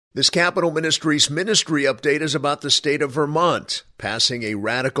This Capital Ministries ministry update is about the state of Vermont passing a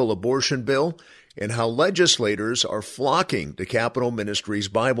radical abortion bill and how legislators are flocking to Capital Ministries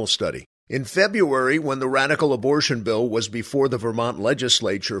Bible study. In February, when the radical abortion bill was before the Vermont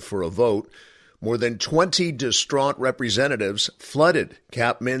legislature for a vote, more than 20 distraught representatives flooded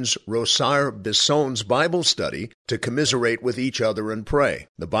CapMin's Rosar Bisson's Bible study to commiserate with each other and pray.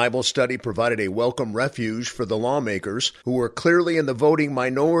 The Bible study provided a welcome refuge for the lawmakers who were clearly in the voting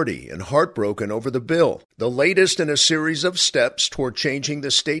minority and heartbroken over the bill, the latest in a series of steps toward changing the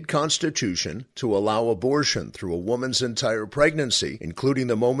state constitution to allow abortion through a woman's entire pregnancy, including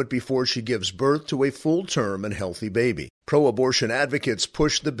the moment before she gives birth to a full-term and healthy baby. Pro-abortion advocates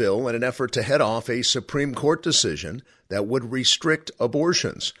pushed the bill in an effort to head off a Supreme Court decision that would restrict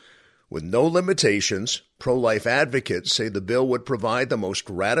abortions. With no limitations, pro-life advocates say the bill would provide the most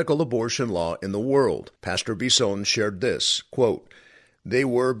radical abortion law in the world. Pastor Bisson shared this, quote, "They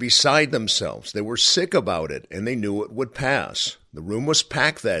were beside themselves. They were sick about it, and they knew it would pass. The room was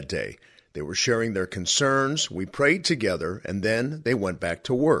packed that day. They were sharing their concerns. We prayed together, and then they went back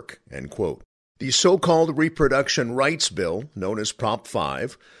to work," end quote. The so-called reproduction rights bill, known as Prop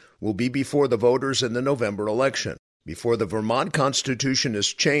 5, will be before the voters in the November election. Before the Vermont Constitution is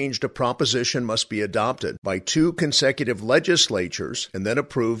changed, a proposition must be adopted by 2 consecutive legislatures and then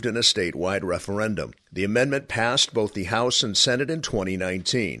approved in a statewide referendum. The amendment passed both the House and Senate in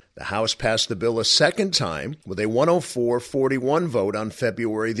 2019. The House passed the bill a second time with a 104-41 vote on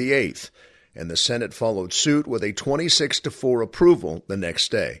February the 8th, and the Senate followed suit with a 26-4 approval the next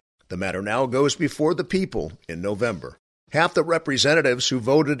day. The matter now goes before the people in November. Half the representatives who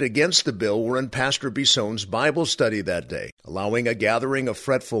voted against the bill were in Pastor Bisson's Bible study that day. Allowing a gathering of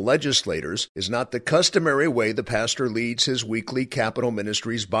fretful legislators is not the customary way the pastor leads his weekly Capital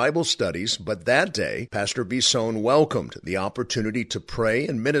Ministries Bible studies, but that day, Pastor Bisson welcomed the opportunity to pray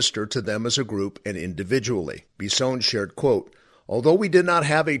and minister to them as a group and individually. Bisson shared, quote, "Although we did not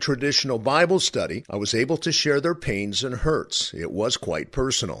have a traditional Bible study, I was able to share their pains and hurts. It was quite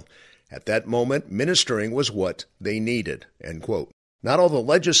personal. At that moment, ministering was what they needed," end quote. Not all the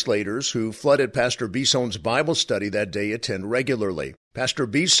legislators who flooded Pastor Bisson's Bible study that day attend regularly. Pastor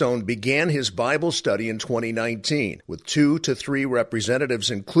Bisson began his Bible study in 2019 with 2 to 3 representatives,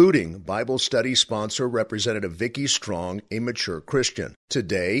 including Bible study sponsor Representative Vicki Strong, a mature Christian.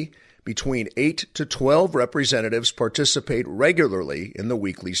 Today, between 8 to 12 representatives participate regularly in the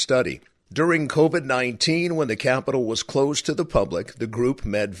weekly study. During COVID-19, when the Capitol was closed to the public, the group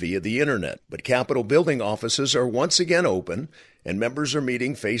met via the Internet. But Capitol building offices are once again open, and members are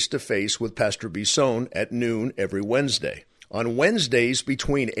meeting face-to-face with Pastor Bisson at noon every Wednesday. On Wednesdays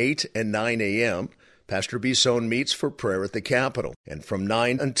between 8 and 9 a.m., Pastor Bisson meets for prayer at the Capitol, and from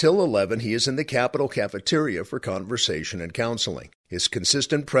 9 until 11, he is in the Capitol cafeteria for conversation and counseling. His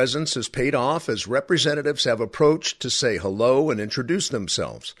consistent presence has paid off as representatives have approached to say hello and introduce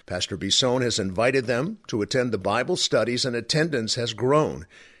themselves. Pastor Bisson has invited them to attend the Bible studies, and attendance has grown.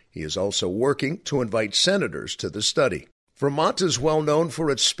 He is also working to invite senators to the study. Vermont is well known for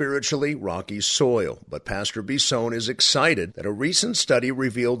its spiritually rocky soil, but Pastor Bisson is excited that a recent study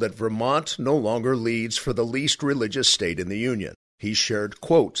revealed that Vermont no longer leads for the least religious state in the Union. He shared,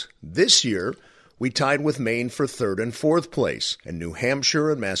 quote, "This year, we tied with Maine for 3rd and 4th place, and New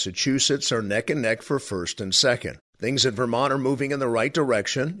Hampshire and Massachusetts are neck and neck for 1st and 2nd. Things in Vermont are moving in the right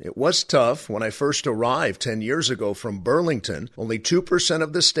direction. It was tough. When I first arrived 10 years ago from Burlington, only 2%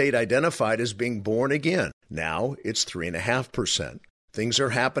 of the state identified as being born again. Now it's 3.5%. Things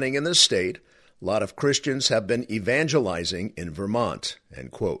are happening in the state. A lot of Christians have been evangelizing in Vermont," end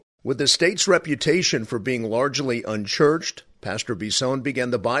quote. With the state's reputation for being largely unchurched, Pastor Bisson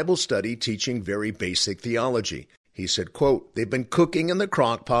began the Bible study teaching very basic theology. He said, quote, "They've been cooking in the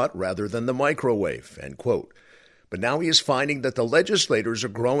crock pot rather than the microwave," end quote. But now he is finding that the legislators are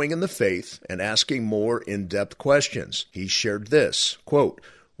growing in the faith and asking more in-depth questions. He shared this, quote,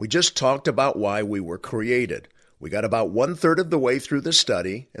 "We just talked about why we were created. We got about 1/3 of the way through the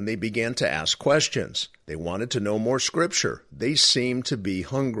study, and they began to ask questions. They wanted to know more scripture. They seemed to be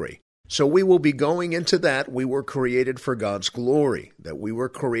hungry. So we will be going into that. We were created for God's glory, that we were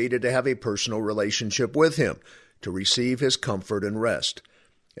created to have a personal relationship with Him, to receive His comfort and rest.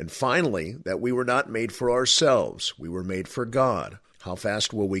 And finally, that we were not made for ourselves. We were made for God. How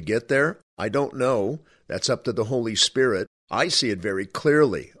fast will we get there? I don't know. That's up to the Holy Spirit. I see it very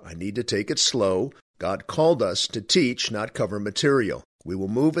clearly. I need to take it slow. God called us to teach, not cover material. We will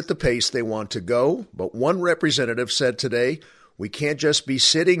move at the pace they want to go, but one representative said today, we can't just be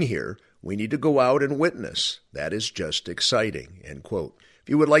sitting here. We need to go out and witness. That is just exciting," end quote. If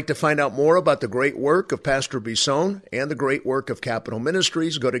you would like to find out more about the great work of Pastor Bisson and the great work of Capital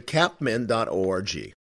Ministries, go to capmin.org.